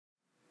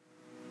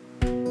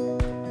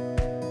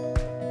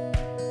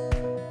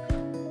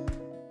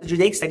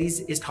Judaic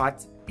studies is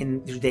taught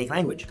in the Judaic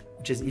language,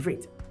 which is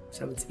Ivrit.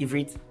 So it's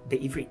Ivrit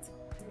be'Ivrit.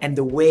 And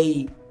the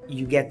way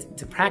you get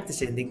to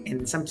practice it,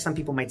 and some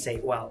people might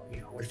say, well,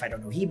 what if I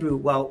don't know Hebrew?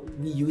 Well,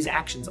 we use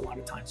actions a lot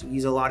of times. We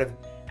use a lot of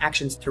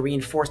actions to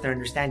reinforce their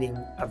understanding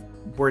of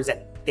words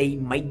that they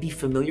might be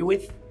familiar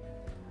with,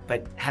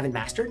 but haven't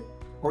mastered,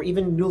 or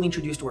even newly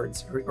introduced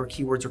words or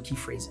keywords or key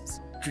phrases.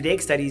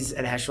 Judaic studies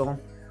at Heschel,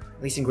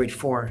 at least in grade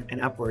 4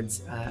 and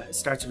upwards,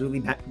 starts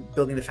really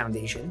building the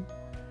foundation.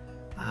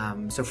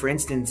 So for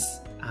instance,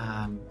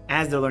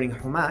 as they're learning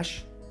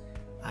Chumash,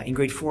 in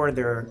grade 4,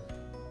 they're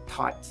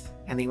taught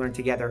and they learn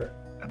together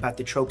about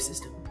the trope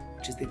system,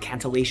 which is the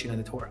cantillation of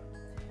the Torah.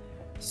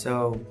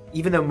 So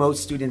even though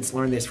most students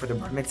learn this for their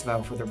bar mitzvah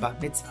or for their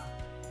bat mitzvah,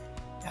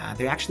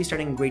 they're actually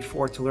starting in grade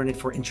 4 to learn it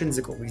for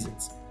intrinsic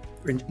reasons.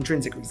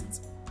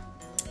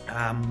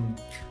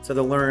 So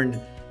they'll learn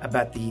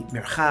about the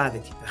mircha, the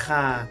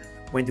tipacha,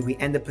 when do we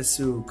end a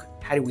pasuk,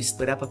 how do we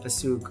split up a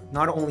pasuk,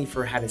 not only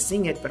for how to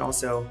sing it, but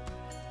also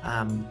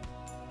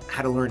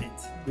how to learn it.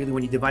 Really,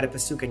 when you divide a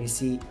pasuk and you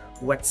see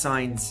what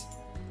signs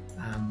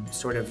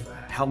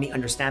help me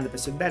understand the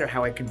pasuk better,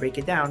 how I can break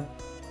it down,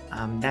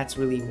 that's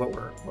really what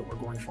we're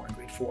going for in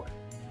grade 4.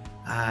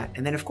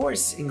 And then, of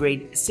course, in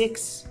grade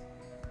 6,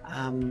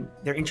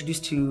 they're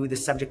introduced to the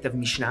subject of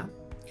Mishnah,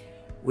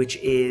 which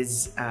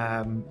is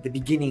the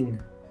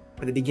beginning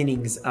or the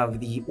beginnings of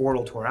the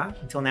oral Torah.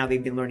 Until now,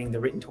 they've been learning the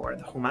written Torah,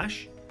 the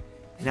Chumash,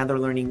 and now they're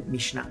learning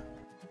Mishnah.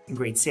 In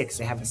grade 6,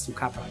 they have a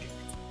Sukkah project,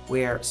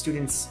 where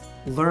students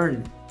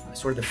learn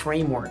sort of the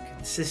framework,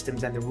 the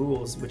systems, and the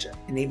rules which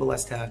enable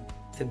us to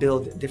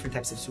build different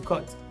types of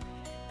sukkot.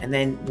 And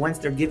then once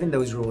they're given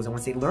those rules, and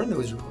once they learn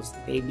those rules,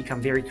 they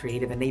become very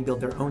creative and they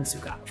build their own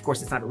sukkah. Of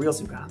course, it's not a real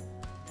sukkah.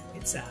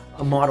 It's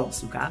a model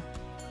sukkah.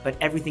 But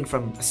everything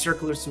from a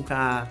circular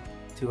sukkah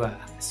to a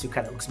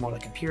sukkah that looks more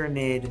like a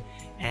pyramid.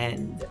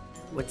 And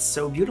what's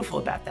so beautiful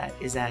about that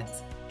is that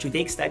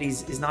Judaic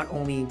studies is not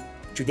only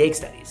Judaic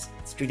studies.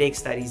 It's Judaic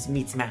studies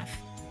meets math.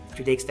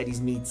 Judaic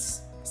studies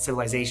meets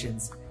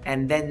civilizations.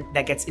 And then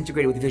that gets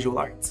integrated with visual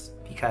arts,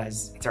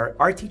 because it's our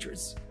art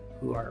teachers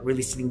who are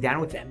really sitting down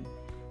with them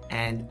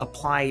and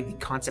apply the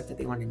concept that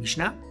they learned in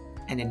Mishnah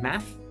and in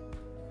math,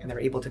 and they're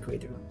able to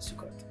create their own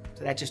sukkot.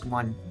 So that's just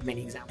one of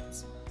many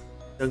examples.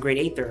 So in grade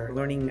 8, they're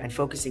learning and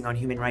focusing on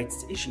human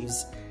rights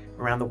issues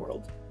around the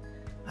world.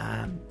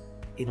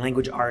 In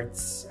language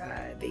arts,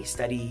 they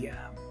study,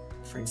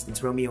 for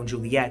instance, Romeo and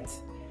Juliet,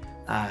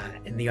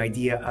 and the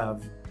idea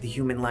of the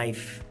human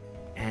life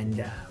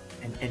and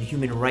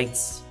human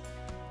rights,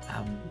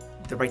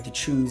 the right to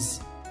choose.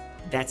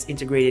 That's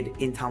integrated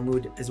in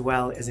Talmud as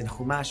well as in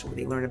Chumash, where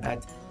they learn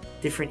about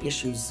different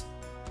issues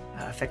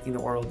affecting the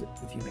world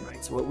with human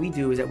rights. So what we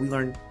do is that we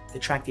learn the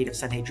tractate of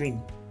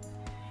Sanhedrin,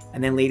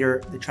 and then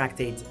later the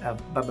tractate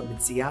of Baba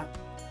Metzia,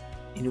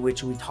 in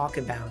which we talk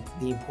about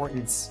the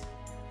importance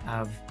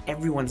of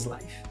everyone's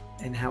life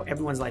and how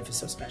everyone's life is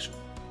so special.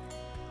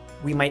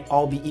 We might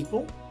all be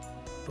equal,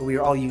 but we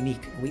are all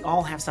unique. We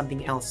all have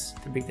something else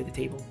to bring to the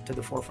table, to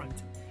the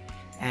forefront.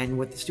 And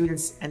what the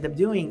students end up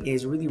doing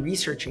is really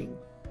researching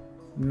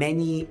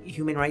many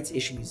human rights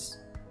issues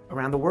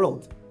around the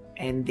world,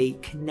 and they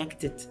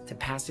connect it to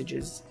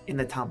passages in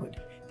the Talmud.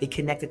 They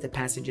connect it to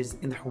passages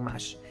in the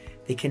Chumash.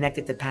 They connect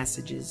it to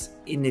passages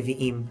in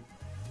Nevi'im.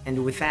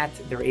 And with that,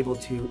 they're able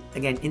to,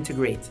 again,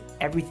 integrate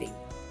everything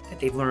that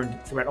they've learned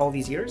throughout all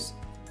these years,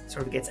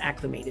 sort of gets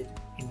acclimated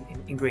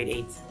in grade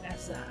 8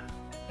 as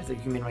a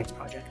human rights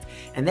project.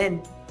 And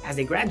then, as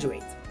they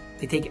graduate,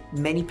 they take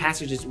many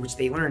passages which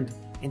they learned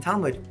in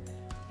Talmud,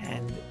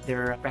 and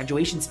their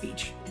graduation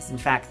speech is, in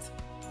fact,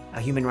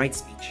 a human rights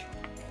speech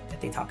that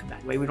they talk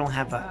about. We don't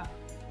have a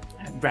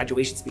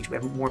graduation speech, we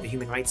have more of a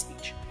human rights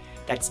speech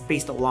that's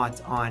based a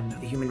lot on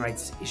the human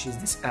rights issues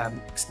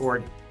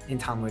explored in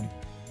Talmud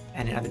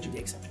and in other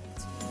Judaic subjects.